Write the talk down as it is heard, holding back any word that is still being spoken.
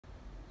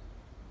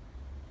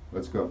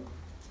Let's go.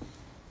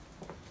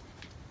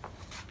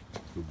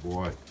 Good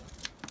boy.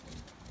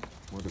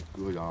 What a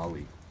good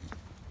Ollie.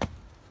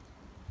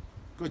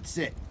 Good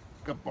sit.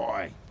 Good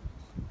boy.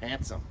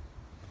 Handsome.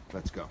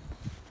 Let's go.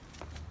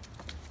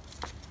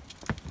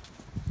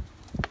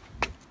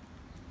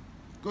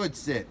 Good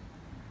sit.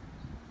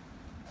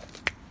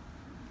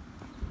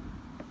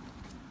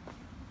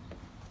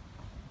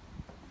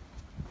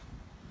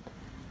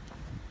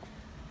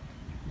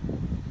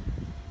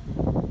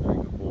 Very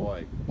good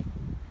boy.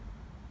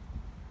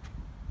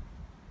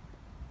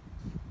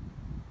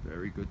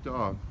 Very good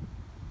dog.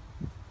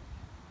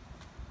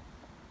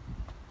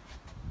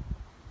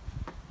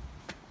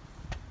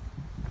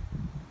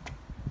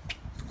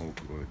 Oh,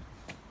 good.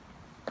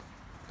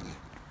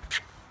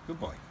 Good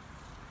boy.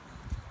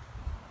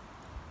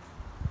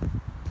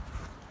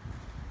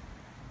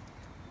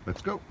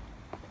 Let's go.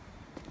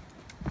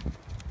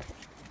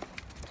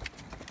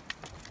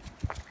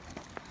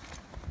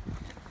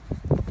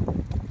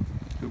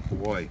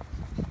 Good boy.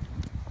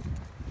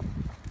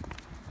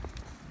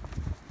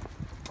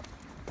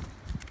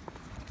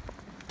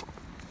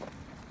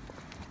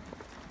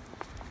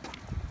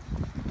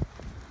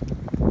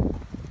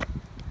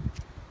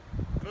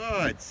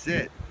 Good,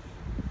 sit.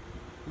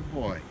 Good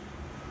boy.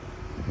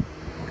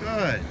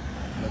 Good.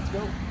 Let's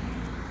go.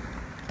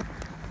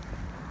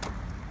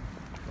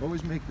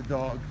 Always make the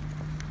dog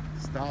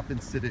stop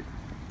and sit at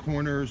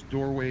corners,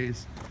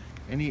 doorways,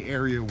 any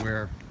area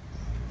where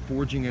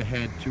forging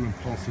ahead too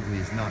impulsively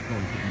is not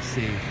going to be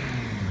safe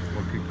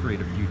or could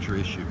create a future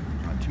issue.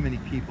 Too many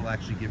people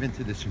actually give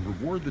into this and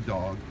reward the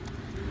dog,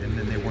 and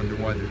then they wonder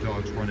why their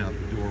dogs run out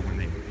the door when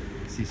they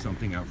see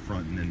something out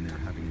front and then they're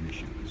having an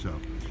issue. So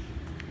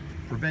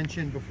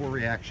prevention before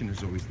reaction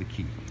is always the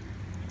key.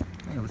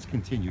 All right, let's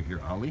continue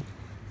here, Ollie.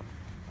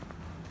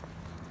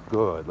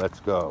 Good, let's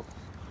go.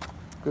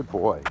 Good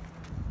boy.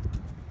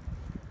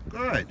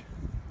 Good.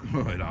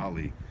 Good,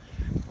 Ollie.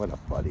 What a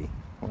buddy.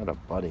 What a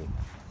buddy.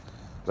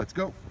 Let's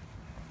go.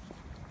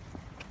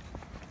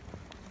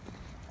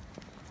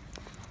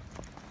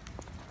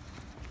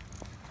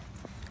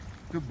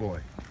 Good boy.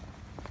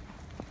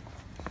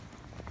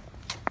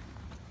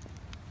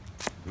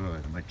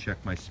 Good. I might check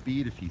my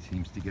speed if he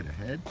seems to get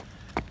ahead.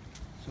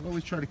 So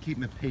always try to keep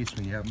him at pace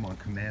when you have him on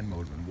command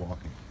mode when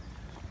walking.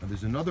 Now,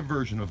 there's another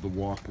version of the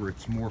walk where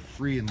it's more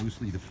free and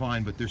loosely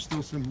defined, but there's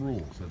still some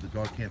rules. The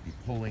dog can't be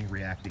pulling,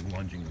 reacting,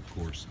 lunging, of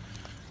course,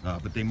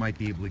 but they might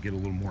be able to get a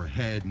little more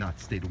ahead, not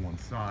stay to one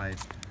side,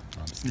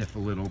 sniff a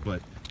little.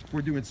 But if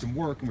we're doing some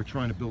work and we're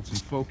trying to build some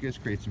focus,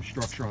 create some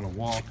structure on a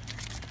walk,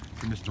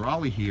 for Mr.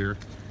 Ollie here,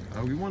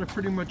 we want to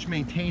pretty much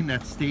maintain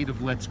that state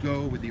of let's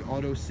go with the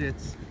auto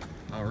sits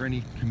or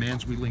any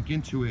commands we link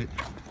into it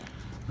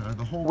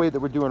the whole way that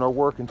we're doing our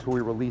work until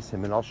we release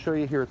him. And I'll show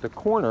you here at the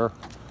corner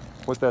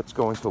what that's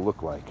going to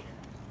look like.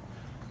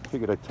 I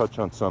figured I'd touch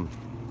on some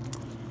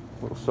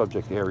little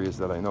subject areas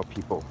that I know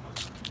people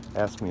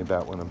ask me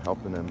about when I'm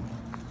helping them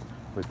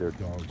with their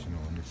dogs, you know,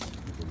 on this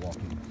with the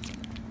walking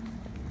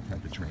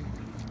type of training.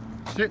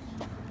 Sit.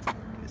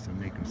 Yes, I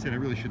make him sit. I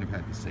really shouldn't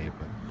have had to say it,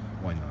 but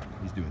why not?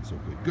 He's doing so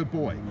good. Good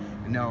boy.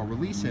 And now I'll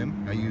release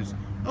him. I use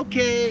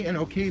okay, and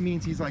okay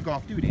means he's like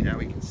off duty. Now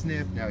he can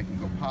sniff, now he can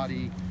go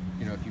potty,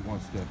 you know, if he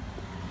wants to do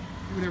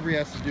whatever he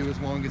has to do, as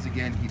long as,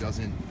 again, he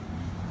doesn't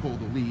pull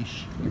the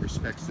leash. He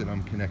respects that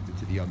I'm connected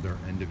to the other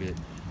end of it.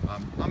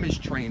 I'm his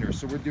trainer,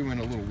 so we're doing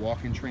a little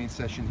walk and train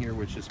session here,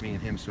 which is me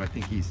and him, so I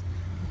think he's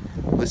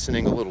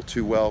listening a little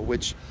too well,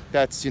 which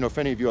that's, you know, if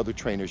any of you other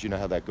trainers, you know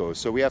how that goes.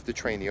 So we have to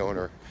train the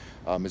owner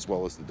as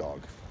well as the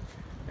dog.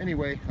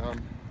 Anyway,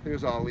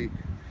 there's Ollie.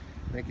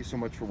 Thank you so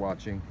much for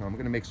watching. I'm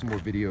going to make some more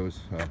videos,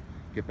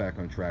 get back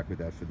on track with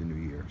that for the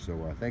new year.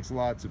 So thanks a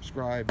lot.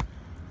 Subscribe,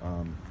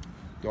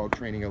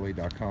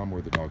 dogtrainingla.com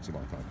or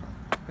thedogssavant.com.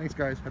 Thanks,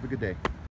 guys. Have a good day.